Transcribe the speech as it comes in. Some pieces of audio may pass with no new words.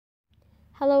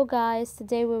Hello guys,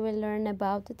 today we will learn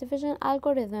about the division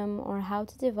algorithm or how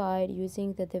to divide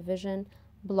using the division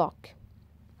block.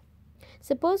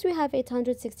 Suppose we have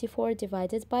 864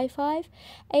 divided by 5.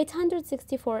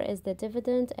 864 is the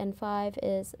dividend and 5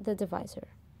 is the divisor.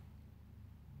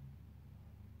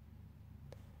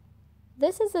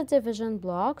 This is a division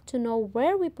block. To know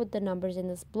where we put the numbers in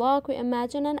this block, we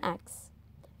imagine an X.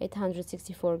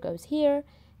 864 goes here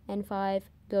and 5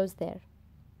 goes there.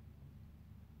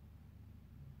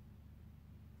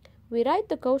 We write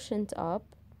the quotient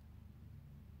up.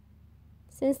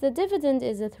 Since the dividend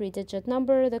is a 3-digit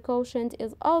number, the quotient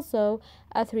is also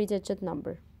a 3-digit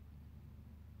number.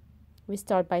 We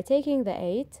start by taking the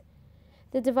 8.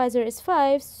 The divisor is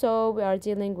 5, so we are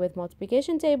dealing with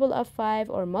multiplication table of 5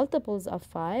 or multiples of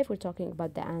 5. We're talking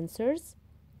about the answers.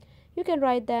 You can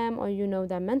write them or you know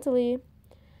them mentally.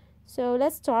 So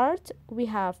let's start. We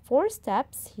have 4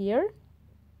 steps here.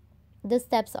 The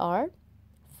steps are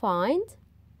find,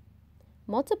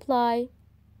 multiply,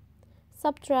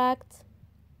 subtract,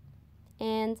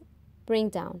 and bring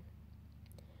down.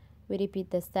 We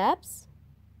repeat the steps.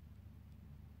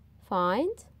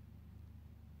 Find,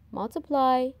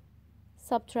 multiply,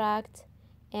 subtract,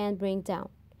 and bring down.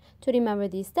 To remember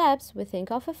these steps, we think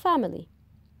of a family.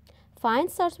 Find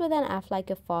starts with an F like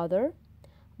a father.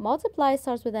 Multiply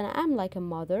starts with an M like a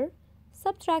mother.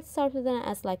 Subtract starts with an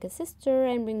S like a sister.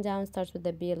 And bring down starts with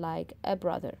a B like a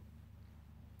brother.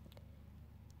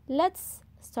 Let's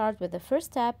start with the first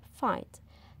step, find.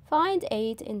 Find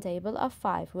 8 in table of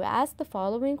 5. We ask the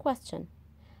following question.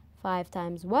 5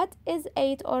 times what is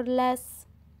 8 or less?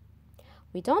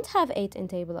 We don't have 8 in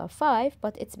table of 5,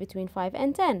 but it's between 5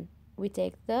 and 10. We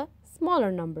take the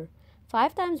smaller number.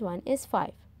 5 times 1 is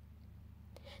 5.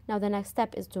 Now the next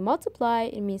step is to multiply.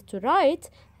 It means to write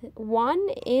 1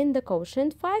 in the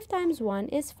quotient. 5 times 1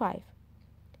 is 5.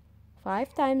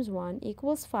 5 times 1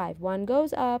 equals 5. 1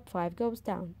 goes up, 5 goes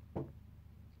down.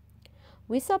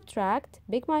 We subtract,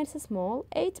 big minus small,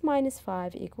 8 minus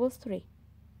 5 equals 3.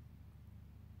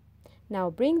 Now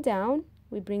bring down,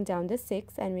 we bring down the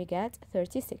 6 and we get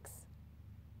 36.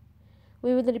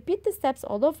 We will repeat the steps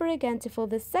all over again to fill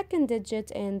the second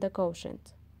digit in the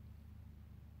quotient.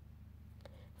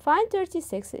 Find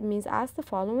 36, it means ask the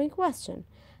following question.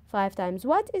 5 times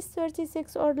what is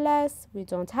 36 or less? We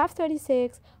don't have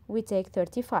 36, we take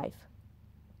 35.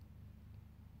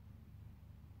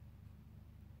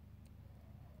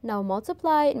 Now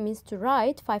multiply, it means to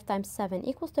write 5 times 7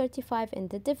 equals 35 in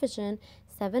the division.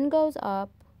 7 goes up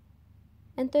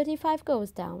and 35 goes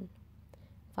down.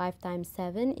 5 times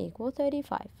 7 equals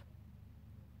 35.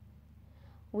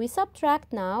 We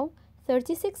subtract now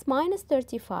 36 minus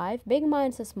 35, big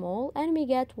minus small, and we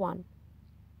get 1.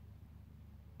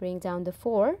 Bring down the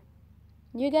 4,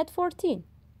 you get 14.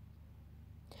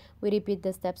 We repeat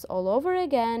the steps all over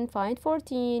again. Find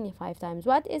 14. 5 times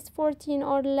what is 14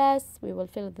 or less? We will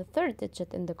fill the third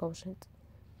digit in the quotient.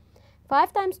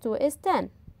 5 times 2 is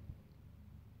 10.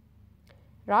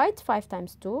 Write 5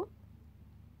 times 2.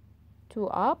 2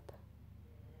 up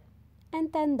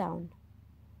and 10 down.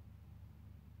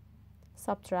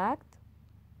 Subtract.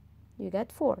 You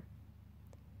get 4.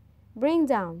 Bring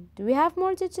down. Do we have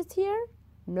more digits here?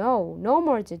 No, no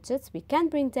more digits. We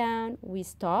can't bring down. We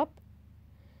stop.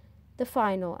 The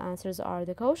final answers are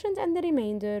the quotient and the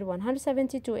remainder.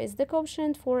 172 is the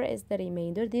quotient, 4 is the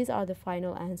remainder. These are the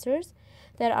final answers.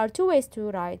 There are 2 ways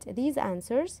to write these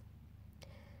answers.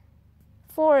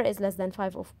 4 is less than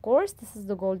 5, of course. This is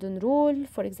the golden rule.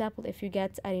 For example, if you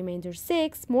get a remainder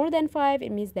 6 more than 5,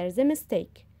 it means there's a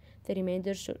mistake. The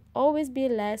remainder should always be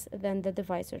less than the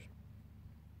divisor.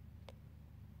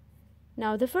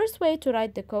 Now, the first way to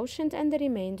write the quotient and the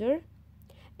remainder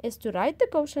is to write the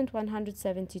quotient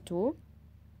 172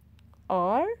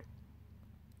 R4.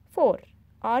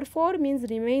 R4 means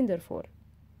remainder 4.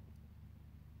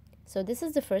 So this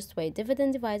is the first way,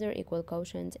 dividend divisor equal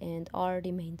quotient and R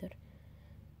remainder.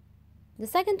 The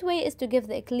second way is to give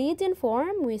the Euclidean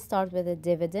form. We start with a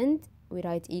dividend, we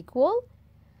write equal.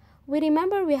 We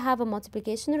remember we have a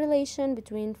multiplication relation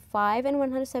between 5 and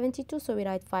 172, so we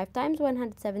write 5 times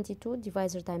 172,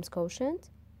 divisor times quotient.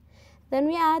 Then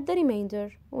we add the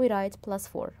remainder, we write plus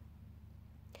 4.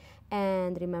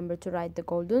 And remember to write the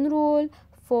golden rule,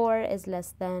 4 is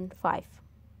less than 5.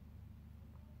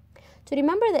 To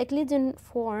remember the Euclidean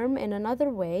form in another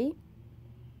way,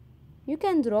 you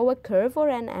can draw a curve or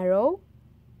an arrow.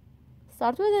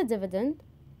 Start with a dividend,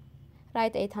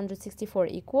 write 864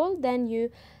 equal, then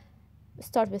you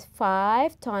start with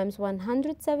 5 times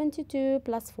 172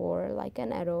 plus 4, like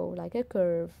an arrow, like a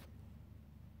curve.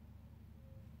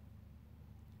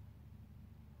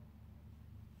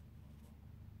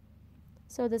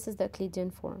 So this is the Euclidean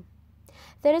form.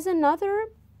 There is another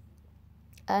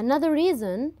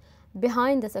reason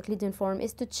behind this Euclidean form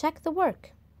is to check the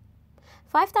work.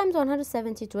 5 times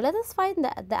 172. Let us find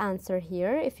the answer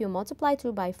here. If you multiply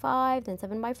 2 by 5, then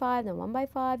 7 by 5, then 1 by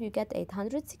 5, you get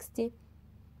 860.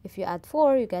 If you add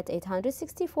 4, you get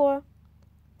 864.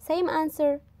 Same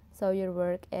answer, so your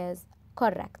work is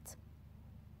correct.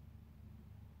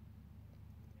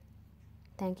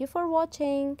 Thank you for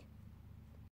watching.